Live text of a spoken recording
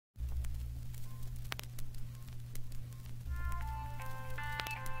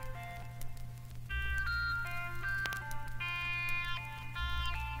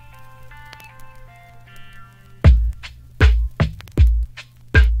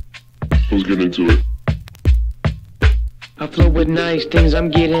Let's get into it. I flow with nice things, I'm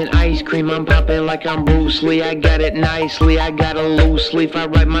getting ice cream, I'm popping like I'm Bruce Lee. I got it nicely, I got a loose leaf. I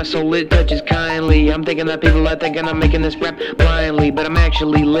write my soul, it touches kindly. I'm thinking that people are thinking I'm making this rap blindly, but I'm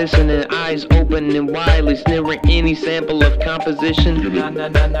actually listening, eyes open and widely, sneering any sample of composition.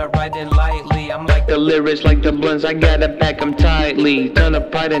 Not writing lightly. I'm like the lyrics, like the blunts, I gotta pack them tightly. Ton of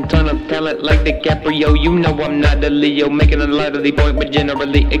pride and ton of talent like DiCaprio. You know I'm not a Leo, making a light of the point, but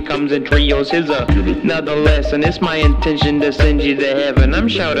generally it comes in trios. Here's another lesson, it's my intention to send you to heaven. I'm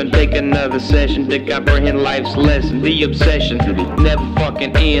shouting, take another session to comprehend life's lesson. The obsession never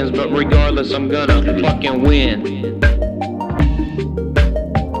fucking ends, but regardless I'm gonna fucking win.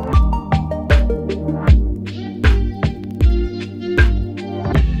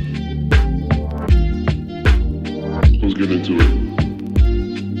 Let's get into it.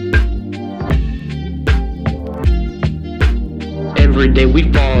 Every day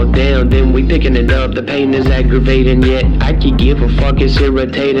we fall down, then we picking it up. The pain is aggravating, yet I could give a fuck, it's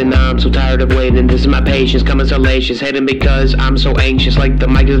irritating. I'm so tired of waiting, this is my patience, coming salacious. Hating because I'm so anxious, like the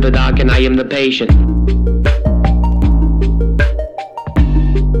mic is the doc and I am the patient.